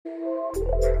Hello,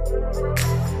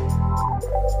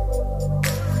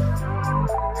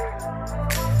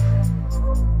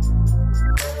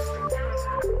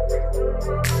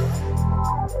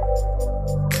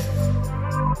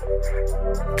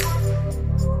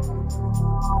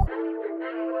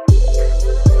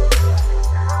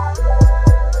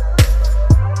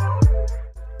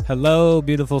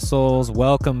 beautiful souls.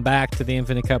 Welcome back to the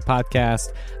Infinite Cup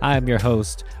Podcast. I am your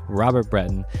host, Robert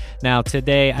Breton. Now,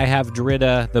 today I have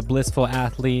Dritta, the Blissful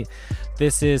Athlete.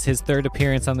 This is his third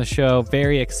appearance on the show.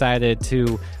 Very excited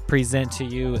to present to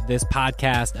you this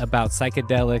podcast about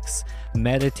psychedelics,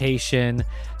 meditation,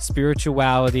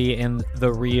 spirituality, and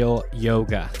the real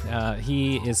yoga.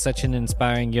 He is such an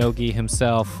inspiring yogi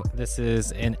himself. This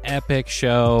is an epic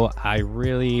show. I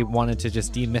really wanted to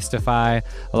just demystify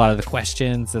a lot of the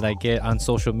questions that I get on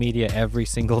social media every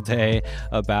single day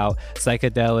about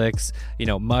psychedelics,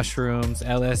 mushrooms,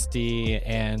 LSD,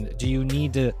 and do you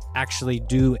need to actually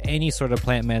do any sort of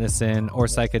plant medicine or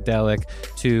psychedelic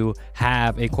to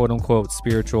have a quote-unquote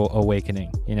spiritual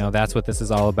awakening? That's what this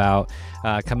is all about.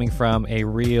 Coming from a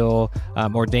real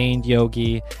ordained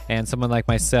yogi and someone like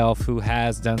myself who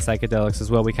has done psychedelics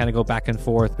as well, we kind of go back and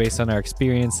forth based on our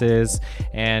experiences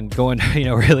and going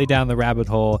really down the rabbit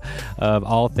hole of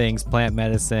all things plant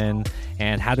medicine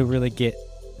and how to really get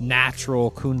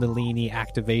natural kundalini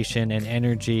activation and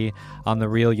energy on the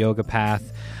real yoga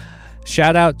path.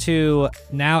 Shout out to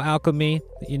Now Alchemy.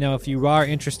 If you are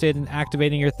interested in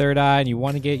activating your third eye and you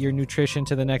want to get your nutrition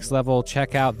to the next level,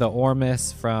 check out the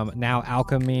Ormus from Now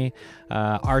Alchemy.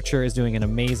 Archer is doing an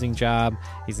amazing job.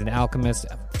 He's an alchemist,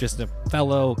 just a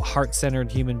fellow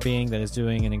heart-centered human being that is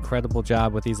doing an incredible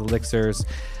job with these elixirs.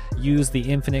 Use the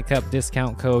Infinite Cup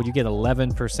discount code. You get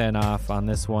 11% off on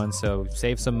this one, so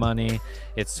save some money.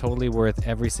 It's totally worth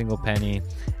every single penny,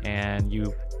 and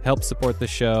you help support the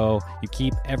show. You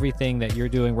keep everything that you're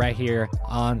doing right here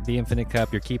on the Infinite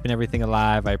Cup. You're keeping everything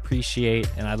alive. I appreciate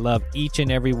and I love each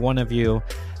and every one of you.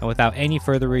 And without any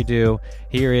further ado,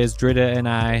 here is Dritta and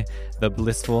I, the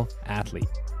Blissful Athlete.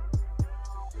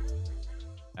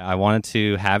 I wanted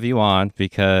to have you on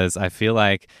because I feel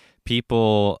like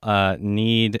people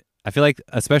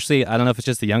especially, I don't know if it's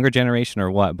just the younger generation or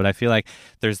what, but I feel like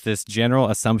there's this general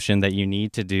assumption that you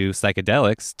need to do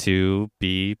psychedelics to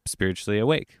be spiritually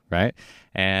awake, right?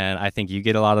 And I think you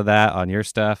get a lot of that on your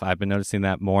stuff. I've been noticing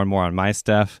that more and more on my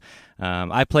stuff.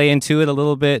 I play into it a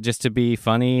little bit just to be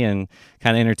funny and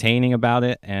kind of entertaining about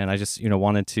it. And I just,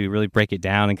 wanted to really break it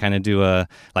down and kind of do a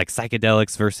like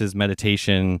psychedelics versus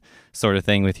meditation sort of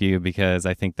thing with you, because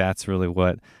I think that's really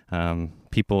what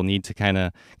people need to kind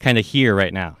of hear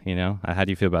right now. How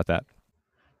do you feel about that?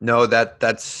 No,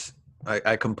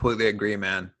 I completely agree,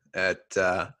 man. That's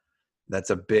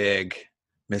a big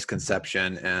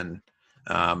misconception. And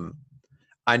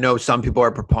I know some people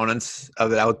are proponents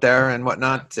of it out there and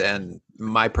whatnot. And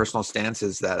my personal stance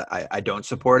is that I don't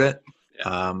support it.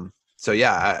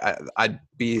 Yeah. I'd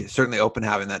be certainly open to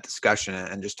having that discussion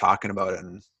and just talking about it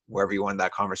and wherever you want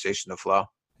that conversation to flow.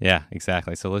 Yeah,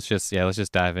 exactly. So let's just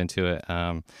dive into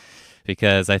it.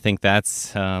 Because I think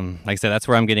that's, like I said, that's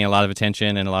where I'm getting a lot of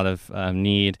attention and a lot of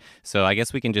need. So I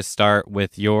guess we can just start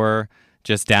with your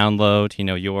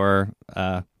download, your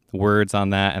words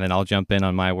on that, and then I'll jump in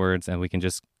on my words and we can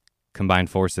just combine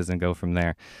forces and go from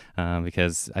there.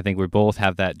 Because I think we both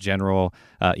have that general,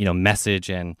 message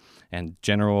and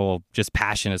general just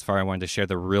passion as far as I wanted to share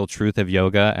the real truth of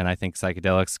yoga. And I think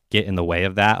psychedelics get in the way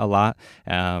of that a lot.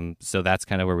 So that's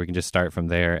kind of where we can just start from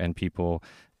there and people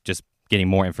just getting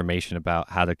more information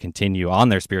about how to continue on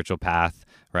their spiritual path,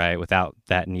 right, without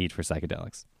that need for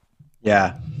psychedelics.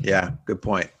 Yeah. Good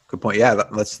point. Yeah,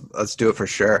 let's do it for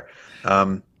sure.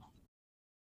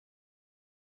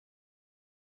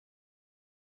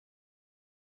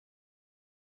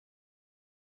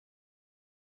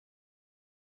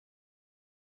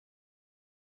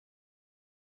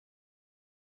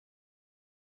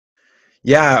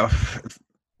 Yeah,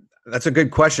 that's a good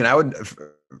question. I would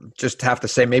just have to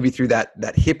say maybe through that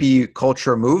hippie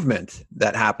culture movement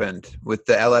that happened with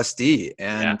the LSD.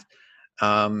 And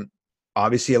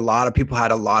obviously a lot of people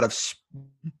had a lot of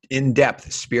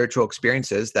in-depth spiritual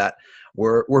experiences that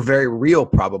were very real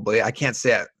probably. I can't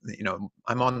say,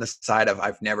 I'm on the side of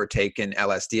I've never taken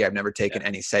LSD. I've never taken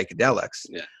any psychedelics.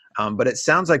 Yeah. But it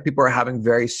sounds like people are having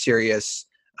very serious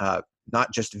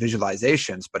not just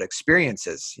visualizations, but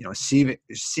experiences,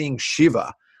 seeing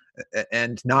Shiva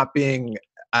and not being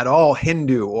at all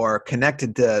Hindu or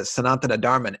connected to Sanatana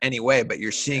Dharma in any way, but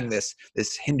you're seeing this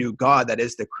Hindu god that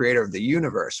is the creator of the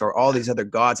universe, or all these other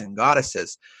gods and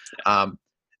goddesses.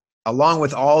 along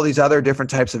with all these other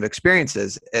different types of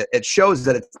experiences, it shows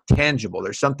that it's tangible.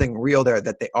 There's something real there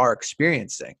that they are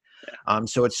experiencing.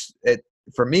 So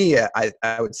for me,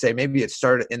 I would say maybe it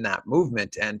started in that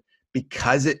movement, and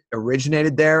because it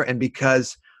originated there, and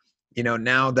because,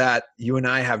 now that you and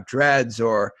I have dreads,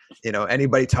 or,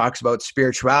 anybody talks about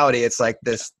spirituality, it's like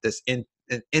this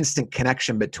an instant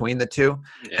connection between the two.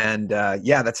 And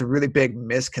that's a really big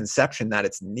misconception, that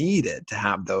it's needed to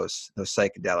have those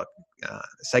psychedelics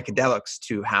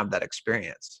to have that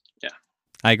experience.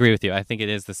 I agree with you. I think it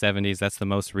is the 70s. That's the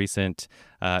most recent,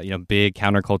 big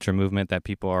counterculture movement that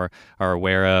people are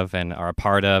aware of and are a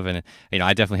part of. And,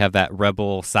 I definitely have that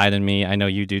rebel side in me. I know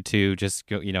you do too, just,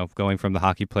 going from the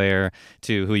hockey player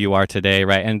to who you are today,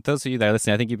 right? And those of you that are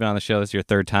listening, I think you've been on the show. This is your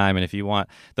third time. And if you want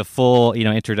the full,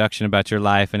 introduction about your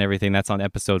life and everything, that's on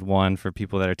episode 1 for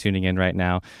people that are tuning in right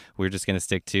now. We're just going to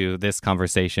stick to this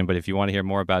conversation. But if you want to hear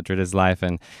more about Dritta's life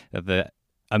and the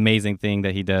amazing thing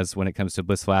that he does when it comes to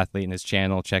Blissful Athlete and his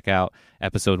channel, check out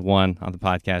episode 1 on the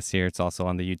podcast here. It's also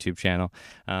on the YouTube channel.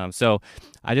 So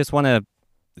I just want to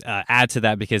add to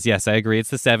that, because yes, I agree. It's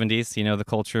the 70s, the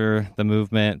culture, the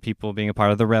movement, people being a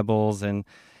part of the rebels. And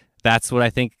that's what I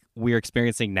think we're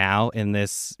experiencing now in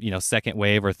this, second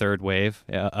wave or third wave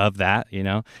of that,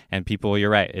 and people, you're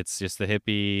right. It's just the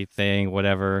hippie thing,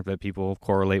 whatever, that people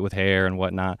correlate with hair and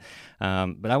whatnot.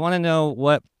 But I want to know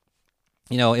what,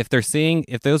 if they're seeing,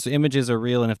 if those images are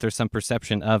real and if there's some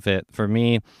perception of it. For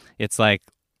me, it's like,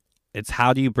 it's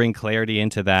how do you bring clarity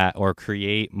into that or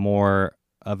create more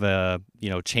of a,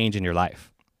 change in your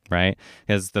life, right?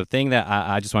 Because the thing that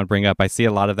I just want to bring up, I see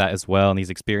a lot of that as well in these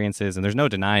experiences, and there's no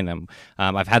denying them.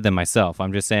 I've had them myself.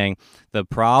 I'm just saying the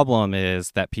problem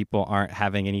is that people aren't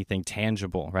having anything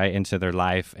tangible, right, into their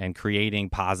life and creating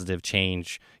positive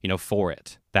change, for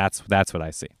it. That's what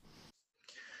I see.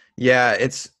 Yeah,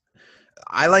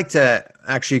 I like to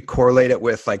actually correlate it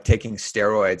with like taking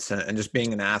steroids and just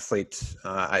being an athlete.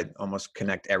 I almost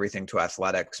connect everything to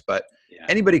athletics, but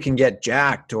anybody can get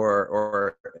jacked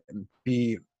or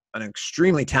be an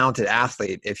extremely talented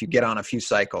athlete if you get on a few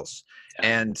cycles.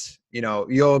 And,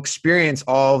 you'll experience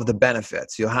all of the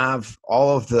benefits. You'll have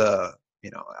all of the,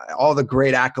 all the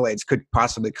great accolades could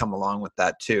possibly come along with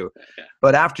that too.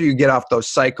 But after you get off those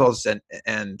cycles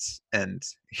and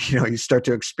you start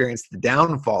to experience the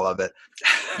downfall of it,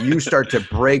 you start to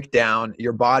break down,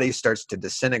 your body starts to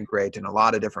disintegrate in a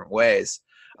lot of different ways.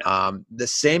 The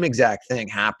same exact thing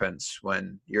happens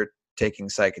when you're taking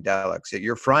psychedelics.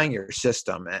 You're frying your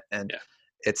system, and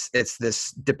it's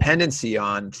this dependency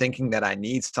on thinking that I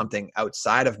need something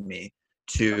outside of me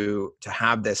to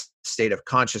have this state of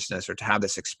consciousness or to have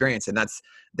this experience. And that's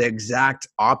the exact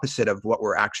opposite of what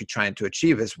we're actually trying to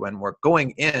achieve. Is when we're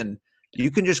going in, you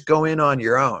can just go in on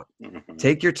your own.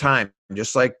 Take your time.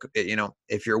 Just like,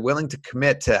 if you're willing to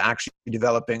commit to actually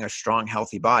developing a strong,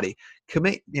 healthy body,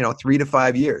 commit, 3 to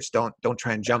 5 years. Don't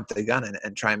try and jump the gun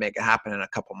and try and make it happen in a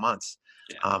couple months.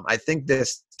 I think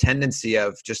this tendency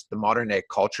of just the modern day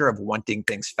culture of wanting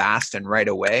things fast and right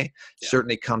away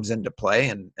certainly comes into play,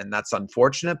 and that's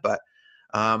unfortunate. But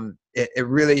it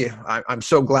really, I'm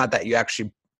so glad that you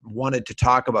actually wanted to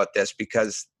talk about this,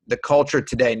 because the culture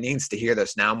today needs to hear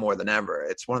this now more than ever.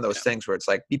 It's one of those things where it's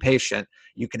like, be patient.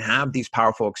 You can have these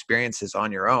powerful experiences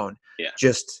on your own.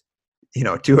 Just,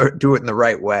 do it in the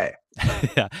right way.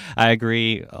 Yeah, I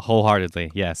agree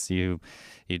wholeheartedly. Yes, you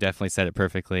definitely said it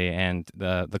perfectly. And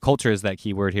the culture is that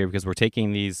key word here, because we're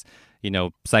taking these,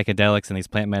 psychedelics and these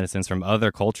plant medicines from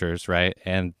other cultures, right,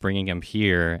 and bringing them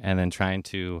here and then trying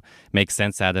to make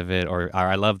sense out of it. Or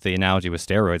I love the analogy with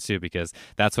steroids too, because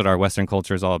that's what our Western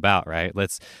culture is all about, right?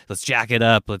 Let's jack it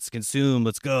up, let's consume,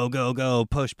 let's go,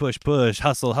 push,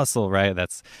 hustle, right?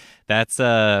 That's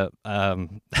not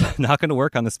going to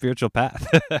work on the spiritual path.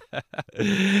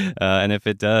 And if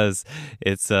it does,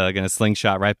 it's going to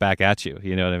slingshot right back at you.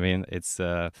 You know what I mean? It's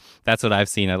that's what I've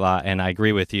seen a lot. And I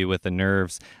agree with you with the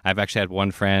nerves. I've actually had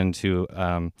one friend who,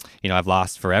 I've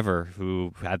lost forever,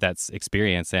 who had that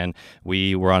experience, and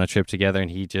we were on a trip together,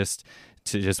 and he just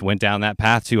went down that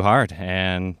path too hard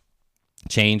and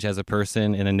change as a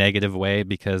person in a negative way,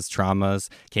 because traumas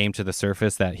came to the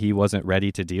surface that he wasn't ready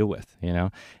to deal with,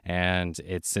 and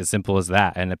it's as simple as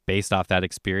that. And based off that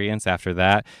experience, after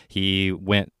that, he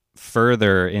went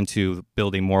further into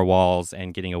building more walls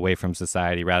and getting away from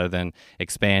society rather than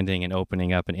expanding and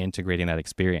opening up and integrating that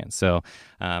experience. So,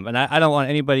 and I don't want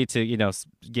anybody to,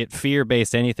 get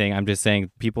fear-based anything. I'm just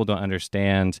saying people don't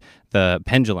understand the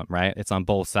pendulum, right? It's on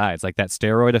both sides. Like that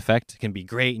steroid effect can be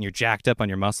great and you're jacked up on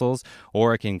your muscles,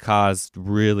 or it can cause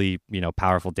really,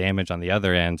 powerful damage on the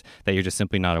other end that you're just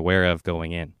simply not aware of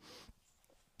going in.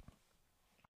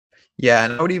 Yeah.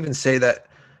 And I would even say that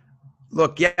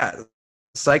Look, yeah,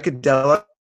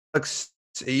 psychedelics,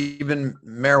 even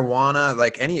marijuana,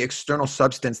 like any external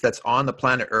substance that's on the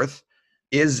planet Earth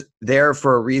is there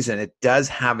for a reason. It does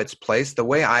have its place. The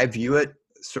way I view it,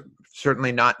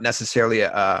 certainly not necessarily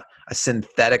a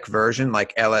synthetic version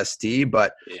like LSD,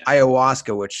 but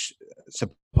ayahuasca, which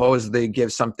supposedly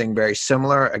gives something very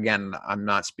similar. Again, I'm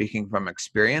not speaking from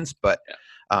experience, but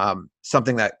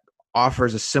something that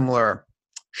offers a similar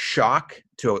shock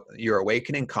to your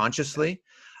awakening consciously.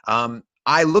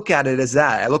 I look at it as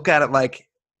that. I look at it like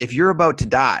if you're about to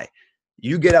die,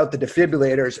 you get out the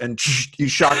defibrillators and you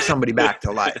shock somebody back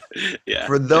to life.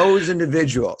 For those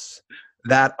individuals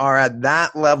that are at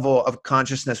that level of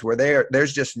consciousness where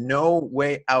there's just no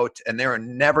way out and they're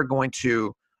never going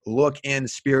to look in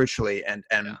spiritually, and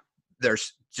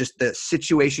there's just the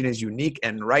situation is unique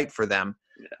and right for them,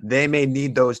 they may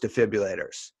need those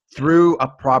defibrillators through a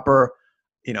proper,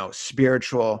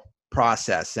 spiritual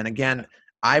process. And again,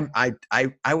 I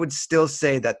would still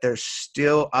say that there's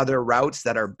still other routes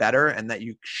that are better and that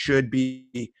you should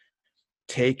be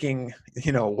taking,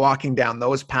 walking down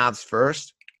those paths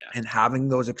first and having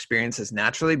those experiences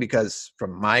naturally, because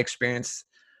from my experience,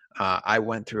 I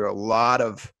went through a lot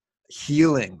of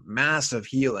healing, massive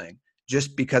healing,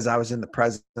 just because I was in the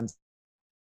presence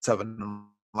of an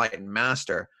enlightened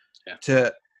master.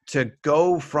 To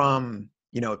go from,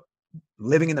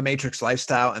 living in the matrix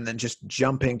lifestyle and then just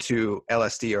jumping to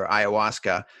LSD or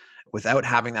ayahuasca without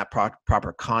having that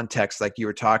proper context, like you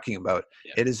were talking about,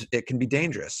 it can be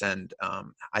dangerous. And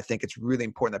I think it's really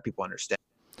important that people understand.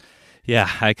 Yeah,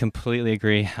 I completely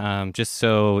agree. Just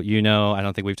so you know, I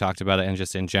don't think we've talked about it, and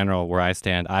just in general, where I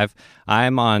stand,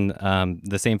 I'm on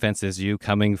the same fence as you,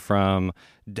 coming from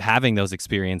having those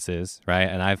experiences, right?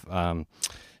 And I've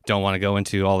don't want to go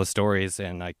into all the stories,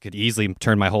 and I could easily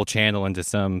turn my whole channel into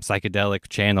some psychedelic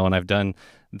channel, and I've done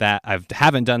that. I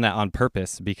haven't done that on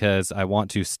purpose because I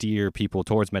want to steer people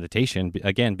towards meditation,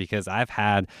 again, because I've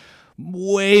had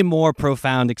way more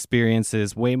profound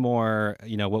experiences, way more,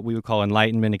 what we would call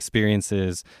enlightenment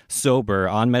experiences sober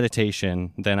on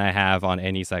meditation than I have on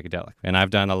any psychedelic. And I've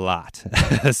done a lot.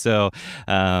 So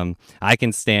I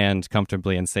can stand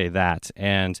comfortably and say that.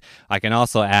 And I can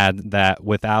also add that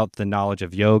without the knowledge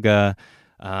of yoga,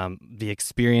 the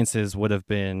experiences would have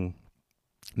been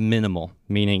minimal,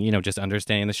 meaning, just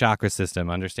understanding the chakra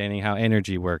system, understanding how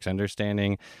energy works,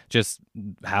 understanding just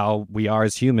how we are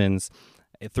as humans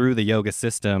through the yoga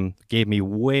system gave me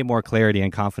way more clarity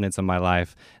and confidence in my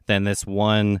life than this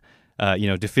one,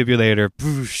 defibrillator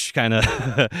kind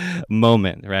of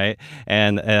moment, right?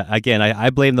 And again, I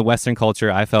blame the Western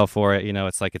culture. I fell for it.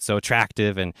 It's like it's so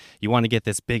attractive, and you want to get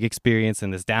this big experience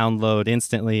and this download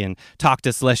instantly, and talk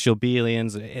to celestial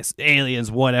beings,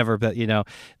 aliens, whatever. But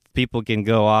people can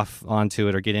go off onto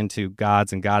it or get into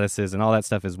gods and goddesses, and all that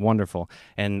stuff is wonderful.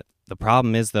 And the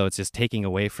problem is, though, it's just taking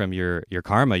away from your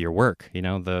karma, your work,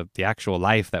 the actual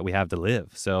life that we have to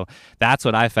live. So that's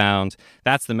what I found.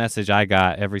 That's the message I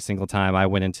got every single time I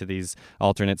went into these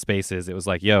alternate spaces. It was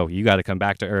like, yo, you got to come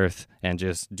back to Earth and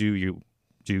just do you.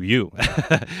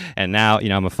 And now,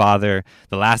 I'm a father.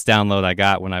 The last download I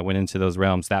got when I went into those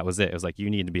realms, that was it. It was like, you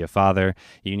need to be a father.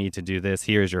 You need to do this.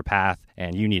 Here's your path,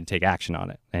 and you need to take action on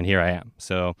it. And here I am.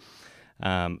 So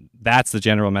that's the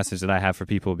general message that I have for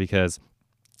people, because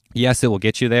yes, it will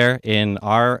get you there. In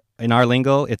our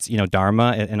lingo, it's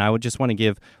dharma, and I would just want to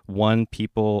give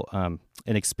people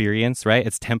an experience, right?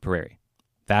 It's temporary.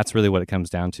 That's really what it comes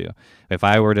down to. If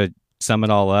I were to sum it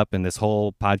all up in this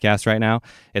whole podcast right now,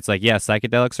 it's like, yes,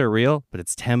 psychedelics are real, but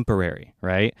it's temporary,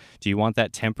 right? Do you want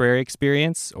that temporary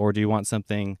experience, or do you want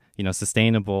something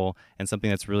sustainable and something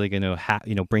that's really going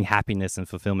to bring happiness and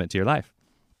fulfillment to your life?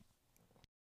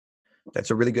 That's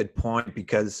a really good point,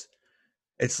 because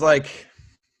it's like,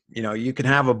 you can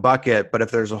have a bucket, but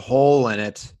if there's a hole in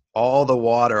it, all the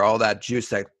water, all that juice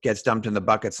that gets dumped in the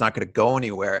bucket's not going to go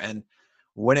anywhere. And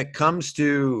when it comes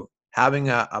to having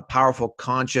a powerful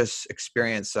conscious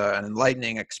experience, an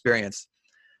enlightening experience,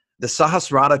 the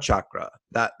Sahasrara chakra,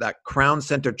 that crown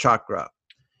center chakra,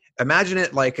 imagine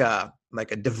it like a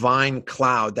divine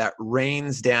cloud that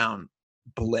rains down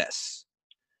bliss.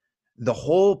 The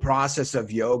whole process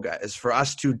of yoga is for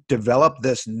us to develop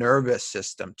this nervous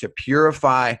system, to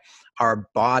purify our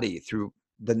body through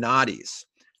the nadis,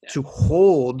 to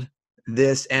hold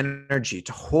this energy,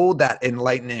 to hold that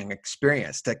enlightening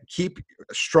experience, to keep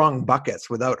strong buckets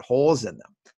without holes in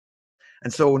them.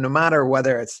 And so no matter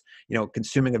whether it's,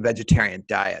 consuming a vegetarian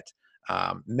diet,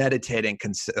 meditating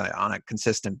on a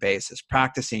consistent basis,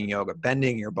 practicing yoga,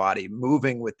 bending your body,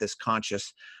 moving with this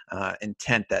conscious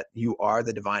intent that you are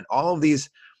the divine, all of these,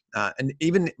 and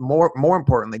even more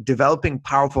importantly, developing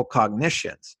powerful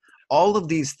cognitions, all of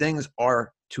these things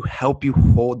are to help you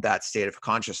hold that state of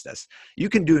consciousness. You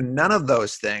can do none of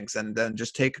those things and then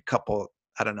just take a couple,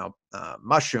 I don't know,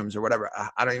 mushrooms or whatever.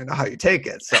 I don't even know how you take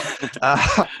it. So,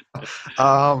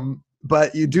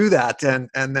 but you do that, and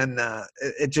then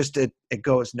it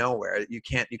goes nowhere. You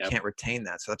can't retain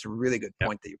that. So that's a really good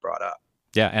point that you brought up.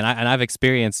 Yeah, and I've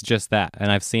experienced just that,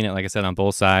 and I've seen it, like I said, on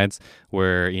both sides,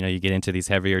 where you get into these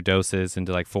heavier doses,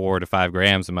 into like 4 to 5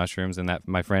 grams of mushrooms, and that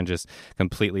my friend just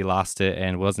completely lost it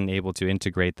and wasn't able to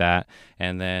integrate that.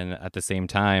 And then at the same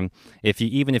time, if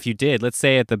you did, let's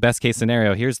say at the best case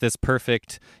scenario, here's this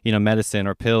perfect medicine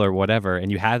or pill or whatever,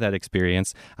 and you had that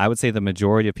experience, I would say the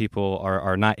majority of people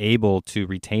are not able to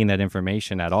retain that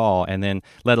information at all, and then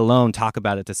let alone talk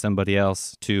about it to somebody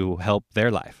else to help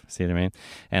their life. See what I mean?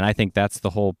 And I think that's the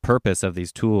whole purpose of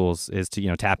these tools, is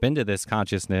to tap into this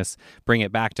consciousness, bring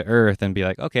it back to earth, and be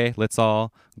like, okay, let's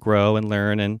all grow and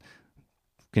learn and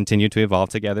continue to evolve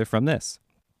together from this.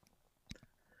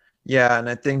 Yeah, and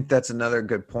I think that's another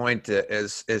good point,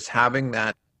 is having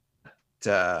that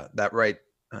right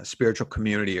spiritual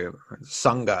community, or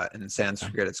sangha in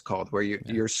Sanskrit it's called, where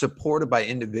you're supported by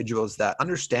individuals that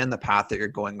understand the path that you're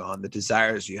going on, the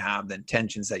desires you have, the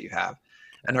intentions that you have,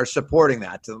 and are supporting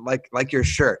that. Like your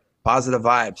shirt, positive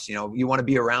vibes. You want to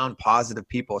be around positive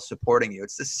people supporting you.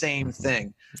 It's the same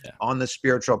thing on the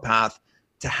spiritual path,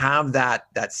 to have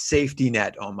that safety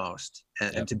net almost,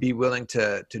 and to be willing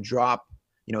to drop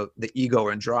the ego,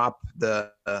 and drop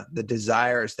the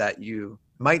desires that you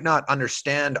might not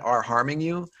understand are harming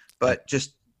you, but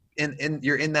just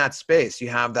you're in that space. You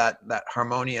have that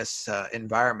harmonious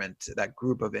environment, that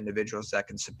group of individuals that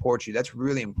can support you. That's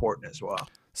really important as well.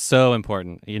 So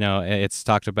important. It's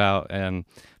talked about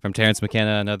from Terrence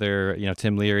McKenna, another,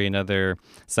 Tim Leary, and other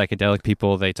psychedelic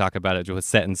people. They talk about it with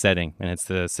set and setting, and it's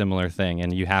the similar thing.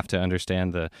 And you have to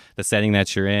understand the setting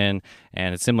that you're in,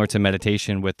 and it's similar to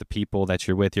meditation with the people that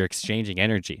you're with. You're exchanging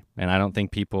energy, and I don't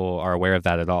think people are aware of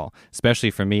that at all,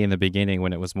 especially for me in the beginning,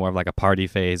 when it was more of like a party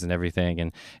phase and everything.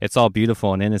 And it's all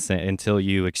beautiful and innocent until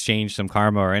you exchange some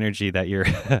karma or energy that you're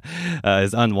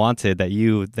is unwanted, that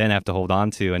you then have to hold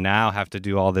on to, and now have to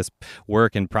do all this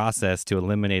work and process to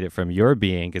eliminate it from your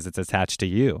being, because it's attached to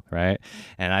you, right?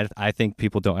 And I think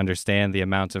people don't understand the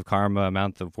amount of karma,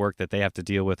 amount of work that they have to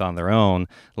deal with on their own,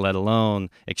 let alone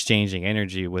exchanging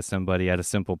energy with somebody at a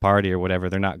simple party or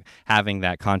whatever. They're not having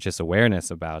that conscious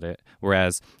awareness about it.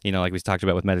 Whereas, like we talked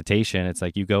about with meditation, it's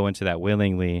like you go into that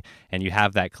willingly, and you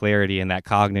have that clarity and that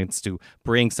cognizance to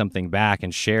bring something back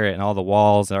and share it, and all the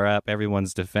walls are up,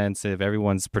 everyone's defensive,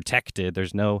 everyone's protected.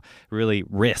 There's no really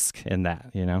risk in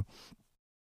that,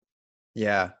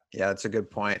 Yeah, that's a good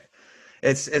point.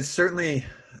 It's certainly,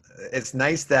 it's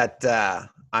nice that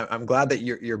I'm glad that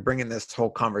you're bringing this whole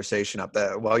conversation up.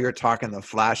 That while you're talking, the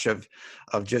flash of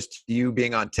just you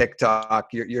being on TikTok,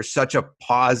 you're such a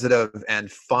positive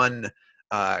and fun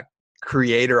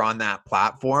creator on that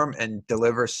platform, and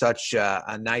deliver such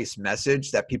a nice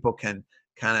message that people can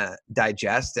kind of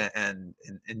digest and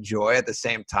enjoy at the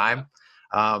same time.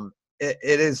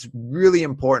 It is really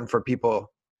important for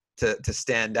people to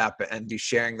stand up and be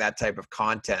sharing that type of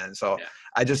content. So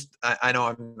I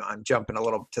know I'm jumping a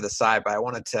little to the side, but I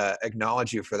wanted to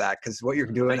acknowledge you for that, because what you're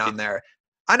doing on there,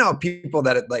 I know people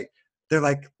that they're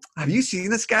like, have you seen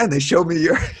this guy? And they showed me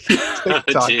your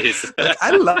TikTok. Like,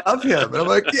 I love him. And I'm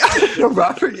like, yeah,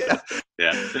 Robert, yeah.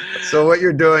 So what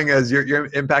you're doing is you're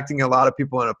impacting a lot of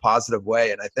people in a positive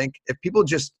way. And I think if people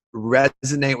just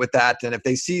resonate with that, and if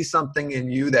they see something in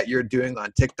you that you're doing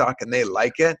on TikTok and they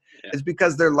like it, it's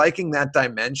because they're liking that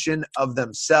dimension of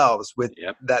themselves with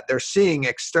that they're seeing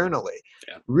externally.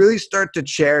 Really start to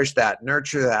cherish that,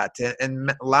 nurture that,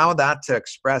 and allow that to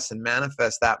express and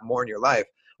manifest that more in your life.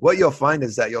 What you'll find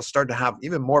is that you'll start to have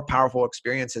even more powerful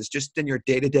experiences just in your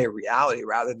day-to-day reality,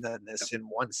 rather than this in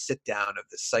one sit down of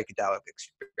the psychedelic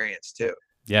experience too.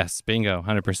 Yes, bingo,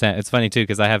 100%. It's funny too,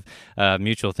 because I have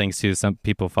mutual things too. Some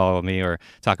people follow me or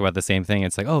talk about the same thing.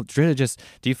 It's like, oh, Drita,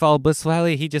 do you follow Blissful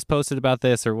Athlete? He just posted about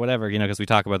this or whatever, because we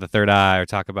talk about the third eye or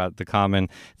talk about the common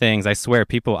things. I swear,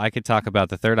 I could talk about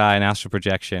the third eye and astral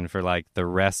projection for like the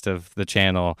rest of the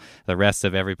channel, the rest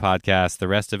of every podcast, the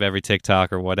rest of every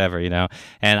TikTok or whatever,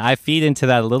 And I feed into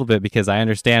that a little bit because I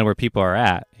understand where people are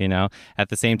at, At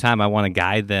the same time, I want to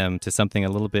guide them to something a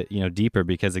little bit, deeper,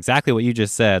 because exactly what you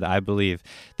just said, I believe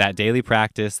that daily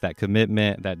practice, that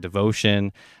commitment, that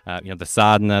devotion, the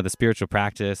sadhana, the spiritual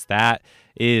practice, that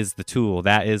is the tool.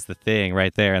 That is the thing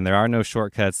right there. And there are no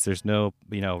shortcuts. There's no,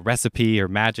 recipe or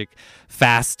magic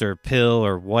fast or pill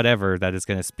or whatever that is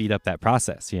going to speed up that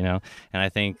process, And I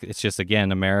think it's just,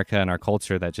 again, America and our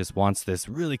culture that just wants this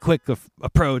really quick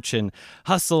approach and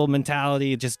hustle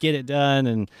mentality, just get it done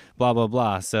and blah, blah,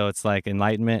 blah. So it's like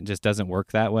enlightenment just doesn't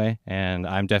work that way. And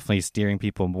I'm definitely steering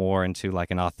people more into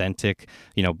like an authentic,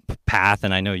 path.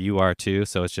 And I know you are too.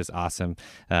 So it's just awesome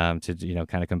to,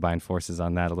 kind of combine forces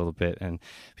on that a little bit. And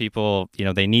people,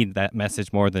 they need that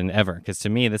message more than ever. Because to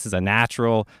me, this is a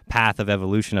natural path of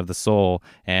evolution of the soul.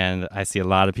 And I see a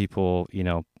lot of people,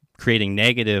 creating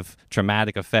negative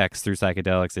traumatic effects through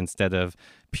psychedelics instead of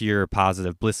pure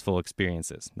positive blissful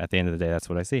experiences. At the end of the day, that's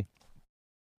what I see.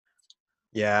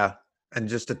 Yeah. And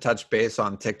just to touch base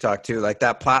on TikTok too, like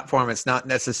that platform, it's not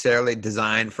necessarily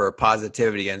designed for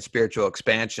positivity and spiritual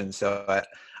expansion. So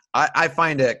I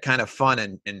find it kind of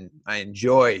fun and I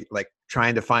enjoy like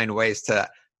trying to find ways to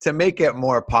make it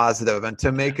more positive and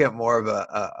to make it more of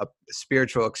a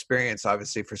spiritual experience,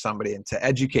 obviously, for somebody, and to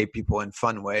educate people in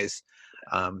fun ways,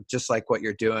 just like what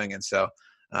you're doing. And so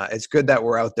it's good that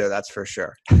we're out there. That's for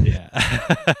sure. Yeah.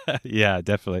 Yeah,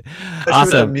 definitely. Especially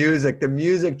awesome. The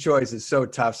music choice is so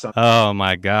tough sometimes. Oh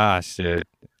my gosh, dude.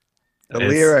 The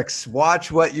lyrics,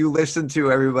 watch what you listen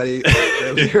to, everybody.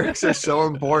 The lyrics are so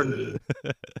important.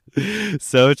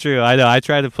 So true. I know. I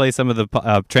try to play some of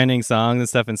the trending songs and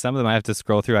stuff, and some of them I have to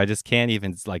scroll through. I just can't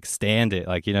even like stand it.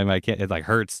 Like, it like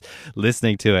hurts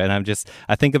listening to it. And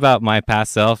I think about my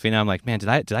past self, I'm like, man, did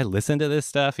I listen to this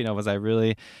stuff? Was I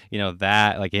really,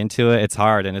 that like into it? It's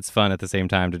hard and it's fun at the same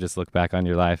time to just look back on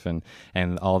your life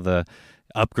and all the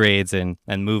upgrades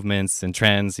and movements and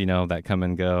trends, that come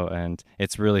and go. And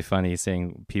it's really funny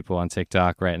seeing people on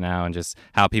TikTok right now and just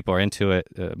how people are into it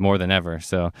more than ever.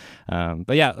 So,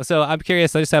 but yeah, so I'm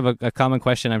curious. I just have a common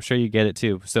question. I'm sure you get it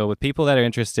too. So with people that are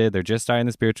interested, they're just starting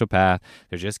the spiritual path.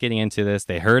 They're just getting into this.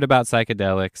 They heard about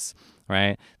psychedelics,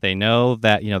 right? They know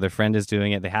that, their friend is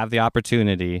doing it. They have the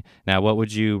opportunity. Now, what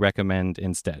would you recommend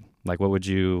instead? Like, what would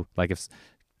you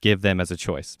give them as a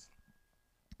choice?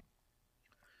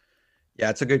 Yeah,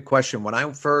 it's a good question. When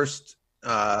I first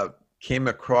came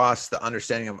across the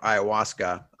understanding of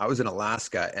ayahuasca, I was in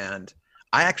Alaska, and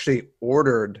I actually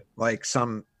ordered like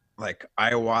some like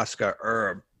ayahuasca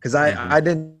herb because I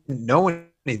didn't know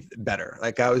any better.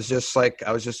 Like I was just a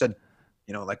I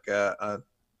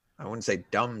wouldn't say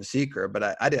dumb seeker, but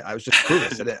I was just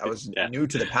clueless. I was new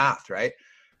to the path, right?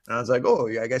 And I was like, oh,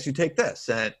 yeah, I guess you take this.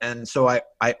 And so I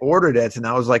ordered it, and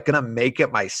I was like going to make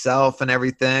it myself and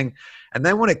everything. And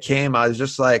then when it came, I was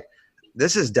just like,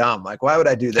 this is dumb. Like, why would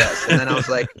I do this? And then I was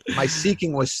like, my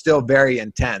seeking was still very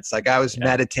intense. Like I was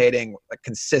meditating like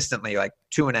consistently, like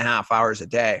 2.5 hours a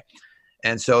day.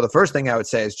 And so the first thing I would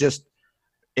say is just,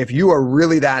 if you are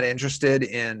really that interested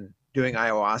in doing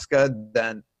ayahuasca,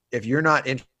 then if you're not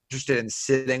interested in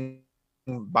sitting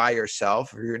by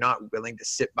yourself, or you're not willing to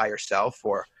sit by yourself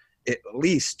for at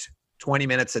least 20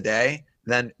 minutes a day,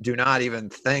 then do not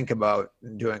even think about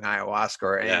doing ayahuasca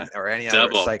or any other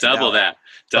psychedelic.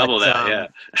 Double that.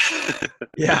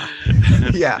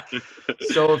 Yeah.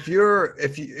 So if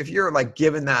you're like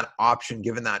given that option,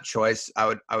 given that choice, I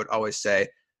would always say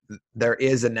there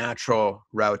is a natural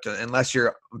route, unless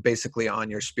you're basically on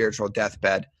your spiritual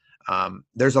deathbed.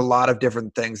 There's a lot of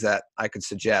different things that I could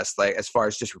suggest, like as far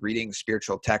as just reading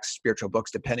spiritual texts, spiritual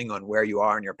books, depending on where you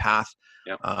are in your path.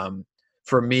 Yep.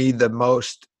 For me, the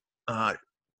most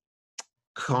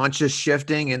conscious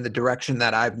shifting in the direction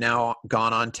that I've now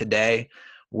gone on today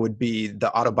would be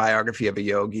the Autobiography of a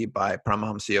Yogi by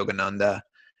Paramahamsa Yogananda.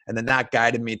 And then that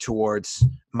guided me towards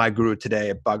my guru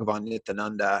today, Bhagavan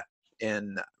Nityananda,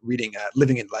 in reading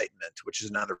Living Enlightenment, which is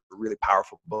another really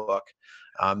powerful book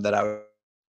that I would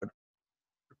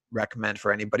recommend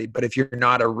for anybody. But if you're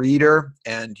not a reader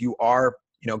and you are,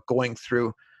 going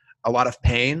through a lot of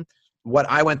pain, what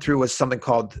I went through was something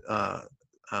called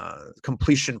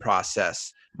completion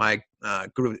process. My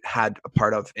guru had a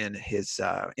part of in his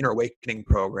inner awakening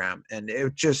program, and it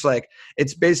was just like,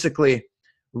 it's basically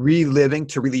reliving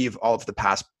to relieve all of the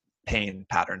past pain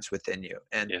patterns within you.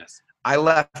 And I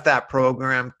left that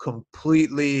program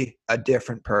completely a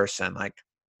different person. Like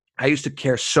I used to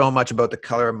care so much about the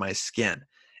color of my skin,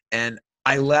 and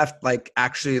I left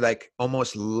actually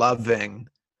almost loving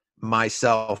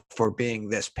myself for being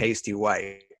this pasty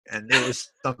white. And it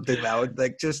was something that I would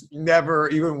just never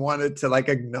even wanted to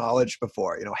acknowledge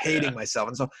before, hating myself.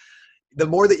 And so the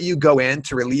more that you go in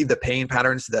to relieve the pain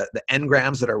patterns, the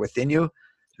engrams that are within you,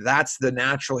 that's the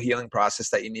natural healing process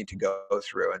that you need to go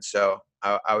through. And so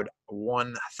I would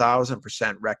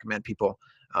 1000% recommend people,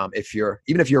 even if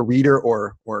you're a reader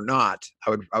or not,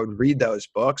 I would read those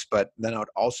books, but then I would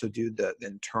also do the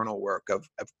internal work of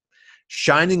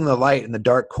shining the light in the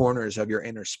dark corners of your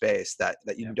inner space that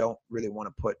you don't really want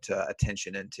to put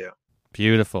attention into.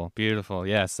 Beautiful, beautiful.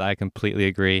 Yes, I completely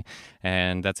agree,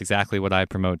 and that's exactly what I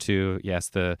promote too. Yes,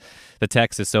 the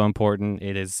text is so important.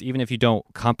 It is, even if you don't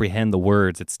comprehend the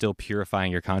words, it's still purifying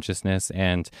your consciousness.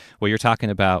 And what you're talking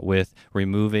about with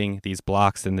removing these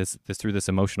blocks and this through this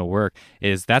emotional work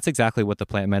that's exactly what the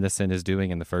plant medicine is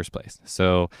doing in the first place.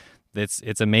 So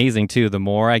it's amazing too. The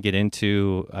more I get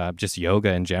into just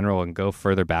yoga in general and go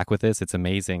further back with this, it's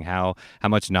amazing how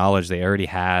much knowledge they already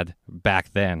had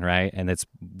back then, right? And it's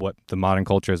what the modern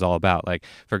culture is all about. Like,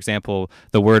 for example,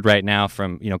 the word right now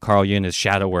from Carl Jung is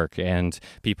shadow work, and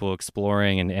people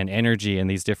exploring and energy and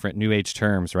these different new age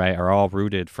terms, right, are all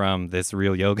rooted from this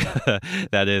real yoga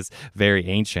that is very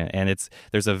ancient. And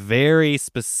there's a very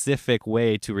specific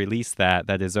way to release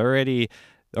that is already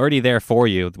there for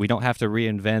you. We don't have to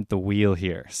reinvent the wheel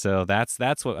here. So that's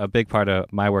what a big part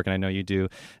of my work, and I know you do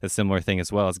a similar thing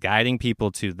as well, is guiding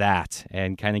people to that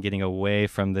and kind of getting away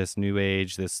from this new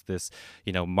age, this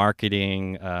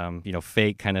marketing,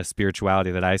 fake kind of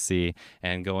spirituality that I see,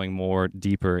 and going more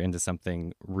deeper into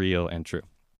something real and true.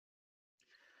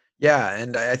 Yeah,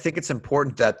 and I think it's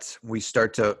important that we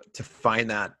start to find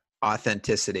that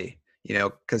authenticity,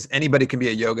 because anybody can be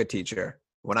a yoga teacher.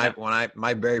 When I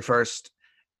my very first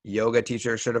yoga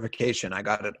teacher certification, I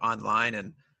got it online,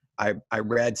 and I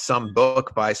read some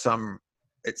book by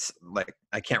it's like,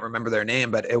 I can't remember their name,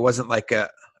 but it wasn't like a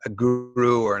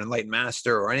guru or an enlightened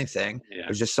master or anything. It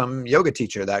was just some yoga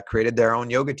teacher that created their own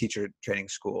yoga teacher training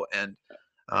school. And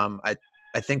I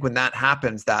think when that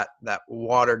happens, that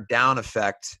watered down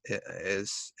effect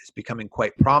is becoming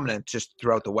quite prominent just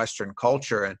throughout the Western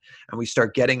culture. And we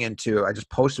start getting into, I just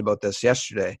posted about this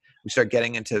yesterday, we start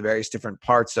getting into various different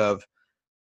parts of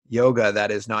yoga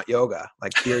that is not yoga,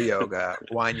 like beer yoga,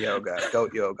 wine yoga,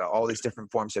 goat yoga, all these different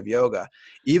forms of yoga,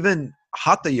 even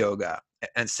hatha yoga,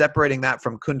 and separating that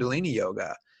from kundalini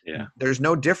yoga. There's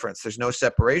no difference. There's no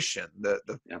separation.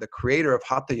 The creator of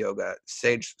hatha yoga,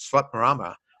 Sage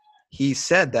Swatmarama, he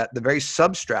said that the very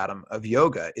substratum of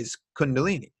yoga is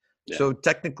kundalini. So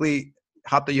technically,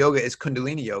 hatha yoga is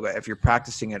kundalini yoga if you're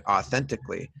practicing it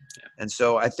authentically. And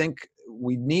so I think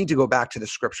we need to go back to the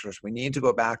scriptures. We need to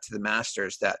go back to the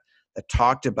masters that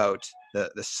talked about the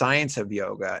science of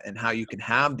yoga and how you can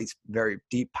have these very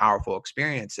deep, powerful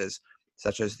experiences,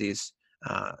 such as these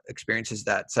experiences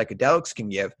that psychedelics can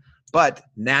give, but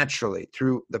naturally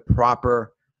through the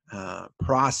proper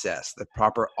process, the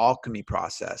proper alchemy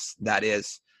process that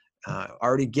is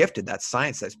already gifted, that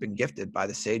science that's been gifted by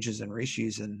the sages and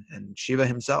rishis and Shiva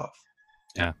himself.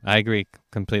 Yeah, I agree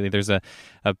completely. There's a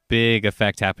big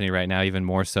effect happening right now, even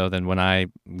more so than when I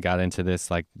got into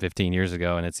this like 15 years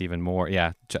ago. And it's even more,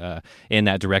 in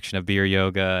that direction of beer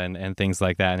yoga and things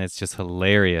like that. And it's just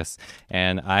hilarious.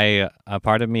 And a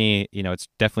part of me, it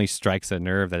definitely strikes a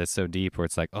nerve that is so deep where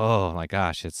it's like, oh my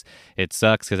gosh, it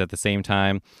sucks. Because at the same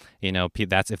time,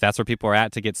 if that's where people are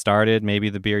at to get started, maybe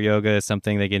the beer yoga is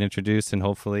something they get introduced, and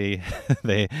hopefully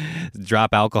they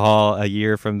drop alcohol a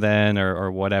year from then or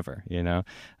whatever,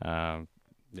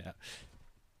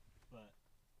 but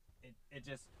it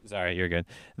just, sorry, you're good.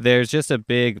 There's just a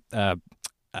big,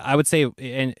 I would say,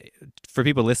 and for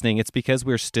people listening, it's because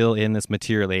we're still in this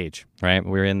material age, right?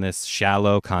 We're in this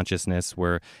shallow consciousness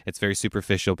where it's very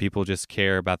superficial. People just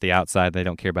care about the outside. They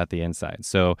don't care about the inside.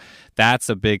 So that's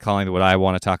a big calling to what I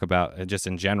want to talk about just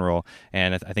in general.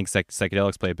 And I think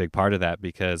psychedelics play a big part of that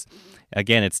because,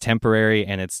 again, it's temporary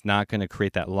and it's not going to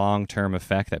create that long-term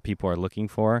effect that people are looking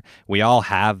for. We all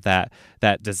have that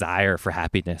desire for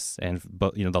happiness and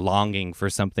the longing for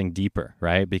something deeper,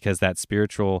 right? Because that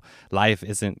spiritual life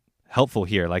isn't helpful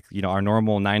here. Like, our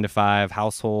normal 9-to-5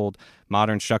 household,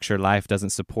 modern structured life doesn't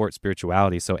support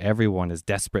spirituality. So everyone is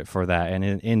desperate for that. And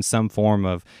in some form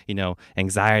of,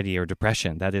 anxiety or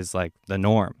depression, that is like the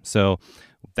norm. So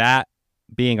that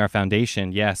being our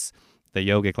foundation, yes, the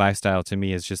yogic lifestyle to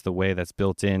me is just the way that's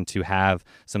built in to have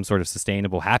some sort of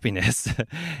sustainable happiness.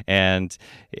 And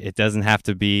it doesn't have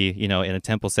to be, in a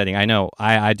temple setting. I know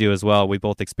I do as well. We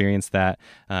both experienced that.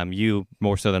 You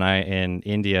more so than I in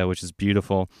India, which is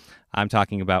beautiful. I'm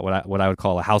talking about what I would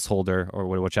call a householder, or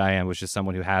which I am, which is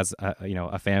someone who has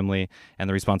a family and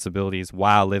the responsibilities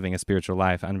while living a spiritual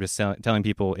life. I'm just telling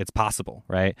people it's possible,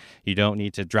 right? You don't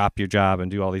need to drop your job and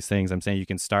do all these things. I'm saying you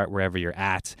can start wherever you're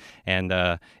at. And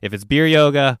if it's beer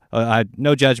yoga,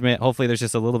 no judgment. Hopefully there's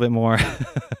just a little bit more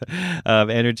of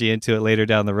energy into it later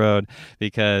down the road,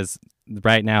 because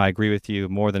right now I agree with you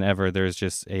more than ever. There's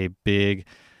just a big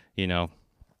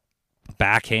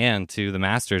backhand to the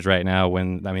masters right now.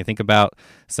 Think about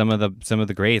some of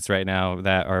the greats right now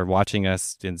that are watching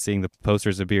us and seeing the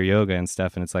posters of beer yoga and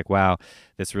stuff, and it's like, wow,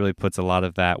 this really puts a lot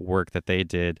of that work that they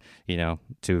did,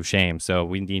 to shame. So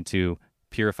we need to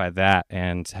purify that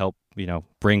and help,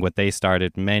 bring what they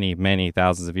started many, many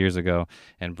thousands of years ago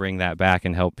and bring that back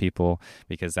and help people,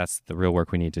 because that's the real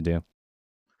work we need to do.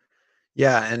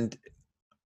 Yeah. And,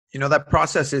 that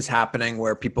process is happening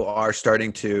where people are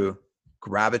starting to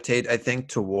gravitate, I think,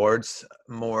 towards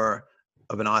more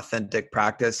of an authentic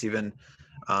practice, even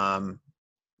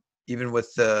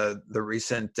with the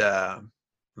recent,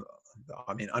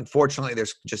 unfortunately,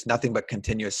 there's just nothing but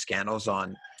continuous scandals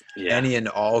on any and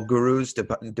all gurus,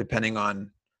 depending on,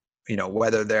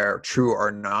 whether they're true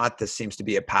or not. This seems to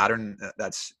be a pattern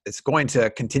it's going to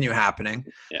continue happening.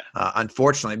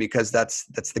 Unfortunately, because that's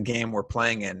the game we're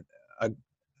playing in.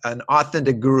 An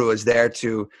authentic guru is there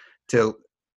to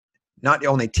not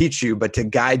only teach you, but to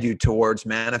guide you towards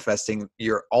manifesting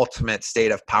your ultimate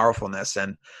state of powerfulness.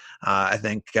 And I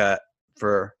think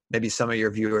for maybe some of your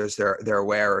viewers, they're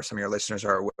aware, or some of your listeners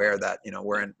are aware that,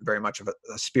 we're in very much of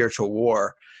a spiritual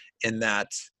war, in that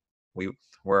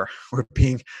we're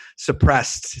being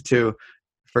suppressed to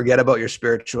forget about your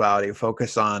spirituality,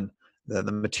 focus on the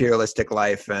materialistic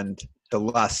life and the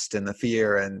lust and the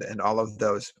fear and all of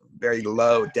those very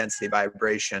low density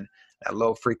vibration, that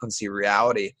low frequency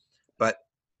reality. But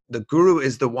the guru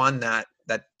is the one that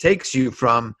takes you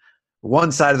from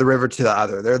one side of the river to the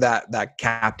other. They're that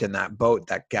captain, that boat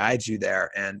that guides you there.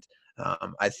 And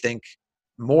I think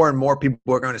more and more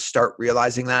people are going to start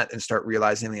realizing that, and start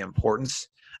realizing the importance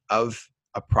of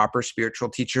a proper spiritual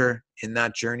teacher in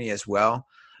that journey as well.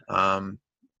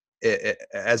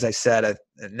 As I said,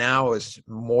 now is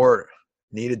more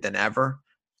needed than ever.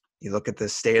 You look at the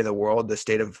state of the world, the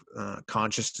state of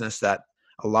consciousness that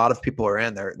a lot of people are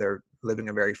in. They're living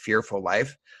a very fearful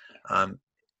life.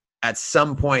 At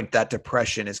some point, that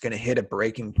depression is going to hit a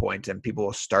breaking point, and people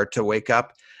will start to wake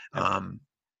up.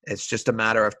 It's just a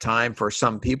matter of time for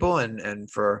some people, and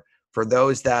for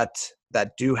those that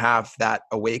do have that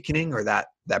awakening, or that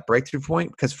breakthrough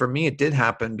point. Because for me, it did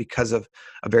happen because of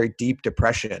a very deep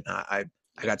depression. I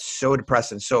got so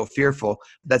depressed and so fearful.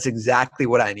 That's exactly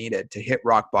what I needed to hit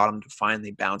rock bottom, to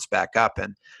finally bounce back up.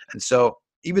 And so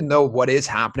even though what is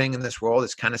happening in this world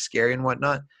is kind of scary and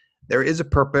whatnot, there is a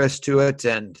purpose to it,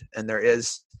 and there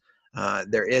is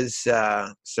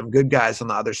some good guys on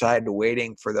the other side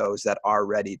waiting for those that are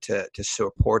ready to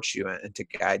support you and to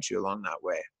guide you along that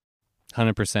way.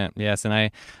 100%. Yes. And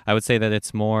I would say that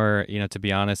it's more, to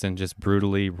be honest and just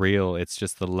brutally real, it's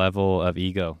just the level of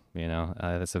ego,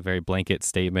 that's a very blanket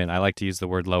statement. I like to use the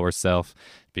word lower self,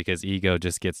 because ego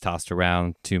just gets tossed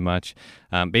around too much.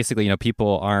 Basically,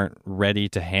 people aren't ready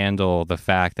to handle the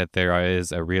fact that there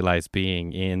is a realized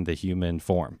being in the human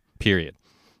form, period.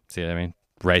 See what I mean?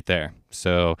 Right there.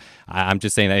 So I'm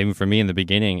just saying that even for me in the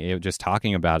beginning, just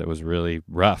talking about it was really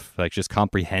rough, like just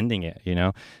comprehending it,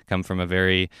 come from a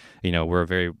very, we're a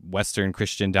very Western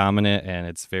Christian dominant, and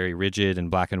it's very rigid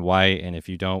and black and white. And if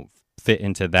you don't fit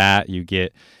into that, you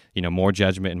get, more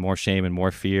judgment and more shame and more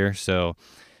fear. So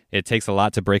it takes a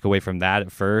lot to break away from that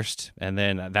at first. And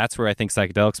then that's where I think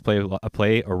psychedelics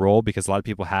play a role, because a lot of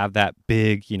people have that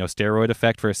big, steroid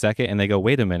effect for a second, and they go,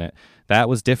 wait a minute, that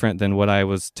was different than what I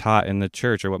was taught in the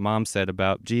church, or what mom said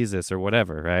about Jesus or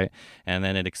whatever, right? And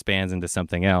then it expands into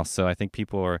something else. So I think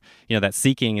people are, that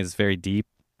seeking is very deep.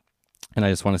 And I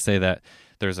just want to say that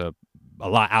there's a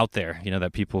lot out there,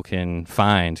 that people can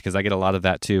find, because I get a lot of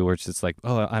that too, where it's just like,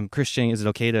 oh, I'm Christian. Is it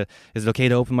okay to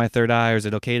open my third eye? Or is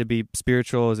it okay to be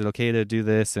spiritual? Is it okay to do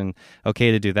this and okay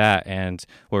to do that? And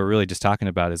what we're really just talking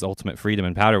about is ultimate freedom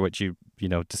and power, which you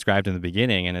described in the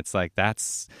beginning. And it's like,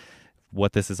 that's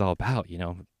what this is all about,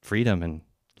 freedom and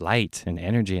light and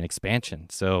energy and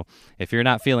expansion. So if you're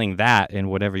not feeling that in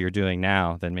whatever you're doing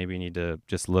now, then maybe you need to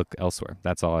just look elsewhere.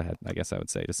 That's all I guess I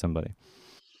would say to somebody.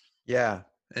 Yeah.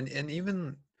 And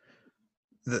even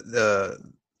the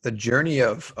journey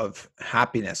of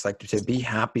happiness, like to be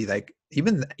happy, like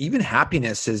even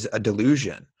happiness is a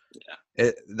delusion.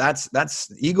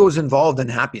 That's ego's involved in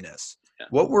happiness.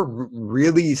 What we're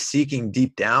really seeking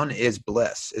deep down is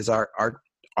bliss, is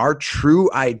our true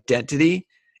identity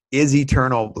is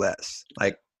eternal bliss.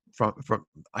 Like from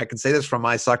I can say this from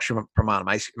my Saksham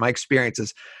Pramana, my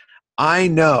experiences. I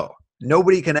know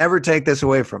nobody can ever take this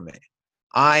away from me.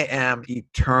 I am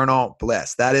eternal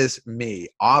bliss. That is me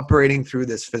operating through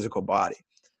this physical body.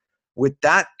 With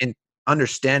that, in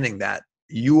understanding that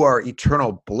you are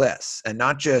eternal bliss, and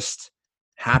not just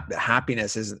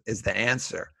happiness is the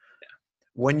answer.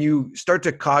 When you start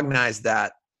to cognize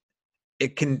that,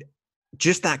 it can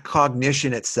just that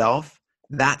cognition itself,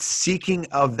 that seeking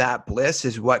of that bliss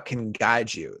is what can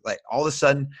guide you. Like all of a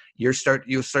sudden you'll start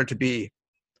to be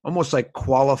almost like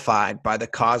qualified by the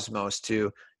cosmos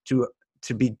to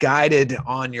be guided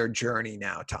on your journey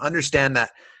now, to understand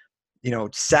that,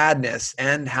 sadness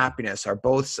and happiness are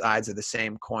both sides of the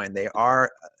same coin. They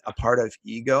are a part of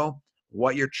ego.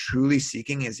 What you're truly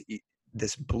seeking is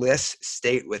this bliss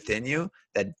state within you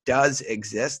that does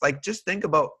exist. Like just think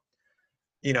about,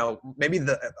 maybe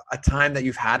a time that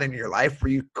you've had in your life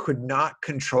where you could not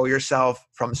control yourself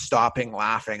from stopping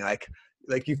laughing. Like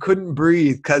you couldn't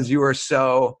breathe because you were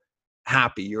so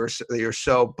happy. You're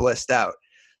so blissed out.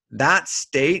 That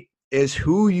state is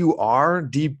who you are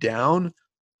deep down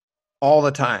all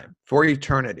the time for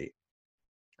eternity.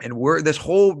 And this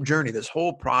whole journey, this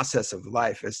whole process of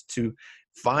life is to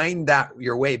find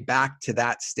your way back to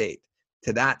that state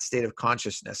of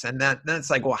consciousness. And then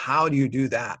it's like, well, how do you do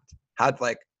that? It's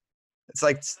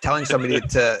like telling somebody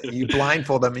you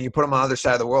blindfold them and you put them on the other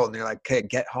side of the world and you're like, okay,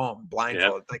 get home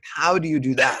blindfold. Yep. Like, how do you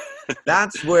do that?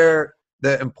 That's where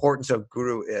the importance of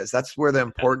guru is. That's where the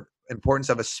importance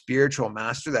of a spiritual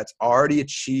master that's already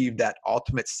achieved that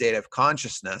ultimate state of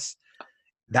consciousness.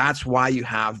 That's why you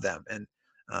have them. And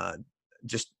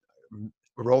just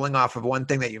rolling off of one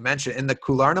thing that you mentioned in the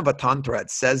Kularnava Tantra,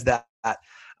 it says that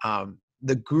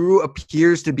the guru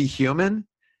appears to be human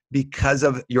because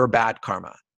of your bad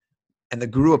karma. And the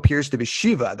guru appears to be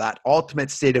Shiva, that ultimate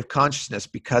state of consciousness,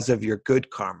 because of your good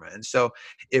karma. And so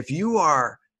if you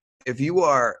are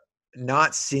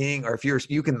not seeing, or if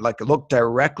you can like look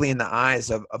directly in the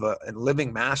eyes of a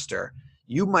living master,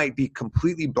 you might be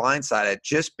completely blindsided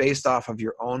just based off of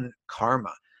your own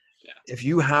karma. Yeah. If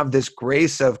you have this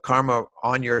grace of karma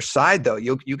on your side, though,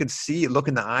 you can look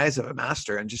in the eyes of a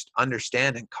master and just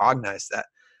understand and cognize that,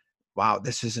 wow,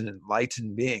 this is an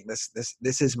enlightened being.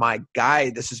 This is my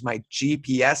guide. This is my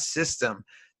GPS system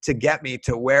to get me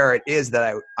to where it is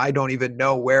that I don't even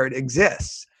know where it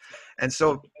exists. And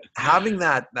so having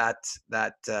that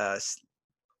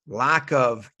lack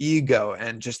of ego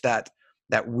and just that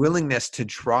willingness to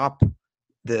drop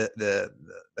the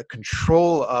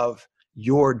control of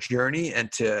your journey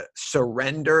and to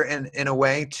surrender in a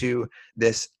way to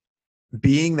this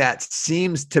being that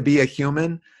seems to be a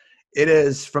human, it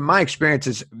is, from my experience,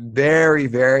 is very,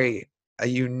 very a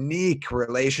unique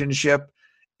relationship,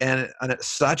 and it's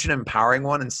such an empowering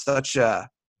one, and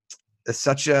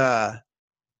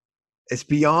it's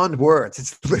beyond words.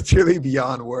 It's literally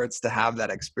beyond words to have that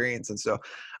experience. And so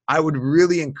I would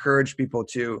really encourage people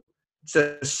to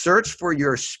search for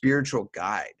your spiritual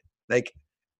guide. Like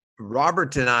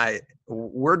Robert and I,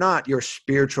 we're not your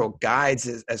spiritual guides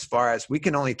as far as we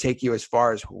can only take you as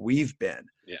far as we've been.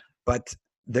 Yeah. But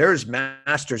there's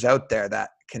masters out there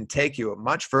that can take you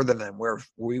much further than where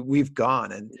we've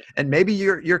gone. And maybe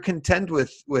you're content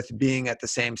with being at the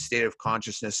same state of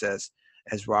consciousness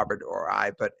as Robert or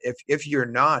I. But if you're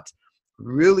not,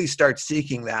 really start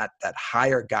seeking that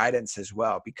higher guidance as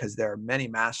well, because there are many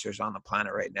masters on the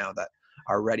planet right now that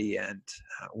are ready and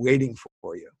waiting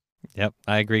for you. Yep,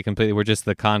 I agree completely. We're just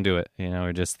the conduit,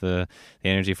 we're just the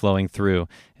energy flowing through.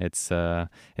 It's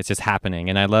just happening.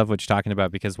 And I love what you're talking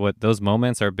about, because those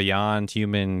moments are beyond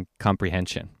human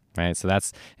comprehension. Right. So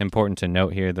that's important to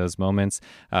note here. Those moments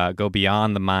go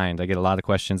beyond the mind. I get a lot of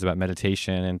questions about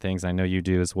meditation and things. I know you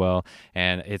do as well.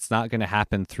 And it's not going to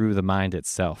happen through the mind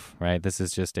itself. Right. This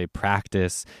is just a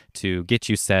practice to get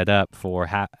you set up for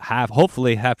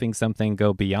hopefully having something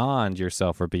go beyond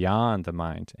yourself or beyond the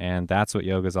mind. And that's what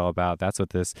yoga is all about. That's what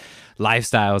this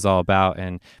lifestyle is all about,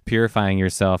 and purifying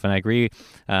yourself. And I agree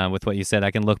with what you said.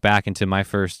 I can look back into my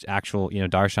first actual,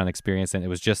 darshan experience, and it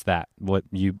was just that, what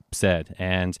you said.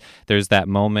 And there's that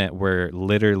moment where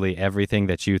literally everything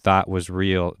that you thought was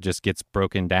real just gets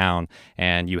broken down,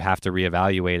 and you have to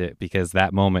reevaluate it, because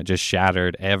that moment just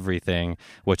shattered everything,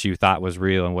 what you thought was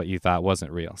real and what you thought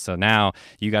wasn't real. So now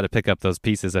you got to pick up those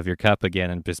pieces of your cup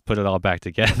again and just put it all back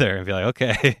together and be like,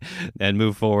 okay, and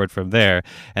move forward from there.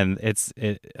 And it's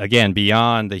again,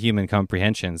 beyond the human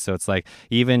comprehension. So it's like,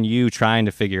 even you trying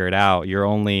to figure it out, you're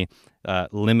only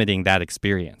limiting that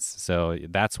experience. So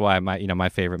that's why my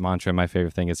favorite mantra, my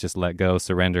favorite thing is just let go,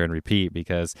 surrender, and repeat.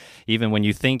 Because even when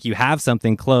you think you have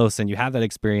something close and you have that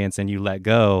experience and you let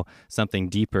go, something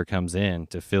deeper comes in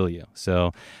to fill you.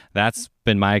 So that's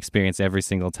been my experience every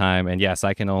single time. And yes,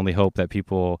 I can only hope that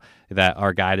people that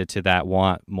are guided to that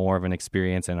want more of an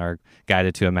experience and are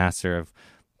guided to a master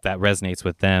that resonates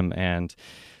with them. And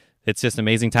It's just an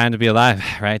amazing time to be alive,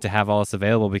 right? To have all this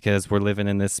available because we're living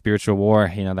in this spiritual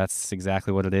war. That's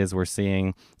exactly what it is. We're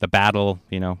seeing the battle,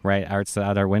 right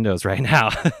outside our windows right now.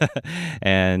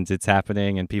 And it's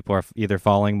happening, and people are either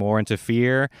falling more into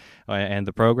fear and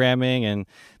the programming and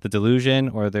the delusion,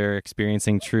 or they're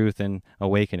experiencing truth and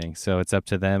awakening. So it's up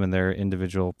to them and their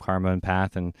individual karma and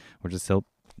path, and we're just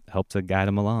help to guide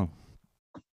them along.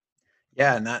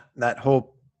 Yeah, and that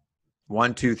whole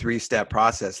 1, 2, 3-step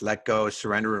process, let go,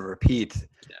 surrender, and repeat.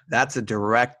 Yeah. That's a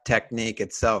direct technique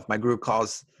itself. My group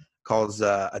calls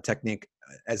a technique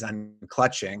as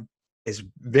unclutching, is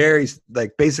very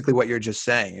like basically what you're just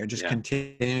saying. You're just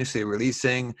continuously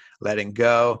releasing, letting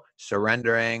go,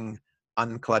 surrendering.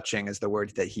 Unclutching is the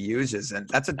word that he uses, and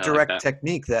that's a direct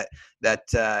technique that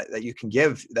you can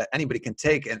give, that anybody can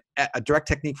take, and a direct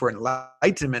technique for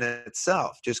enlightenment in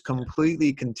itself. Just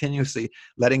completely, continuously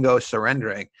letting go,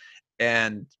 surrendering.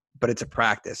 But it's a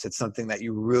practice. It's something that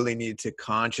you really need to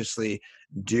consciously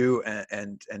do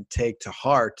and take to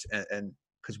heart. And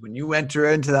because when you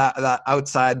enter into that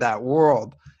outside that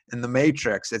world in the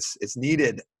matrix, it's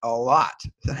needed a lot.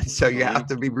 So you have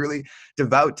to be really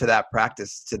devout to that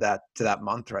practice, to that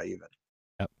mantra even.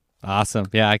 Yep. Awesome.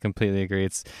 Yeah, I completely agree.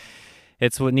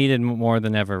 It's what needed more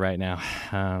than ever right now.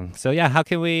 So yeah, how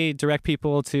can we direct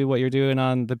people to what you're doing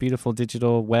on the beautiful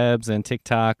digital webs and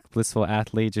TikTok, Blissful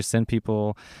Athlete? Just send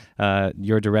people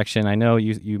your direction. I know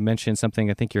you mentioned something.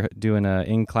 I think you're doing a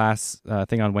in-class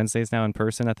thing on Wednesdays now in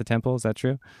person at the temple. Is that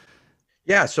true?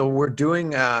 Yeah, so we're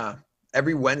doing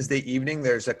every Wednesday evening,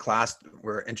 there's a class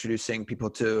we're introducing people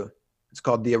to. It's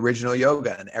called the original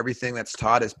yoga, and everything that's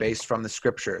taught is based from the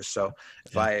scriptures. So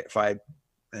if I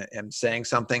am saying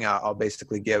something, I'll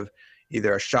basically give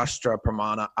either a Shastra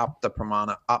Pramana, Apta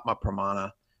Pramana, Atma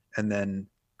Pramana, and then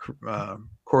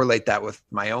correlate that with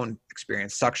my own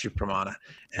experience, Sakshi Pramana.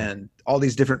 And all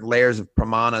these different layers of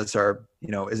pramanas are,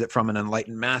 is it from an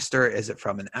enlightened master? Is it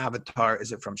from an avatar?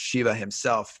 Is it from Shiva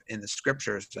himself in the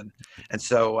scriptures? And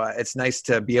so it's nice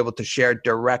to be able to share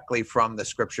directly from the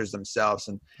scriptures themselves.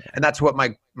 And that's what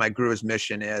my guru's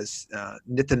mission is.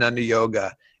 Nityananda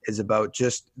Yoga is about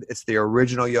it's the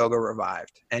original yoga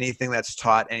revived. Anything that's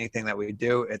taught, anything that we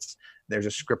do, there's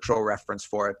a scriptural reference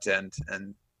for it.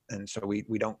 And so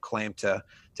we don't claim to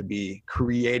be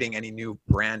creating any new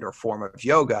brand or form of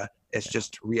yoga. It's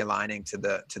just realigning to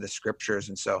the scriptures.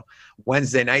 And so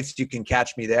Wednesday nights, you can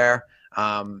catch me there.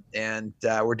 And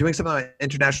we're doing something on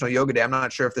International Yoga Day. I'm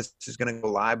not sure if this is going to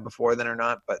go live before then or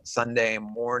not, but Sunday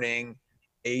morning,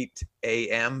 8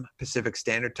 a.m. Pacific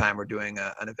Standard Time, we're doing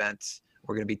an event.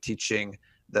 We're going to be teaching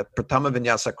the Pratama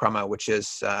Vinyasa Krama, which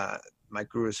is my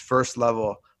guru's first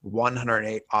level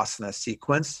 108 asana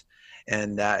sequence.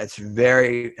 And it's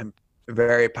very,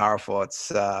 very powerful.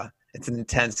 It's an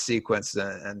intense sequence.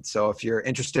 And so if you're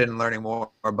interested in learning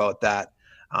more about that,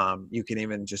 you can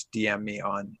even just DM me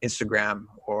on Instagram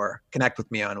or connect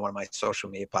with me on one of my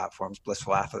social media platforms,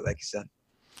 Blissful Athlete, like you said.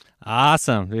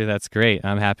 Awesome. Dude, that's great.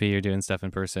 I'm happy you're doing stuff in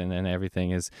person and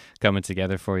everything is coming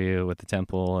together for you with the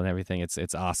temple and everything.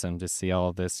 It's awesome to see all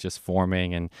of this just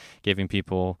forming and giving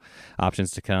people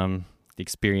options to come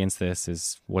experience. This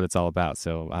is what it's all about.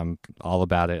 So I'm all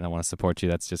about it and I want to support you.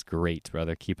 That's just great,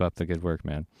 brother. Keep up the good work,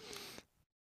 man.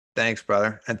 Thanks,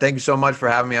 brother. And thank you so much for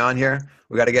having me on here.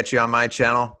 We got to get you on my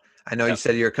channel. I know you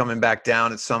said you're coming back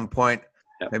down at some point.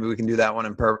 Maybe we can do that one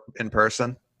in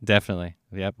person. Definitely.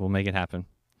 Yep. We'll make it happen.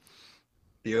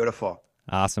 Beautiful.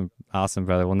 Awesome,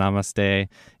 brother. Well, namaste.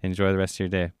 Enjoy the rest of your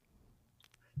day.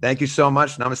 Thank you so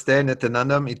much. Namaste,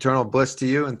 Nityanandam. Eternal bliss to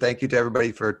you. And thank you to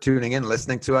everybody for tuning in,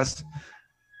 listening to us.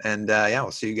 And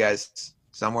we'll see you guys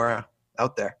somewhere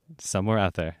out there.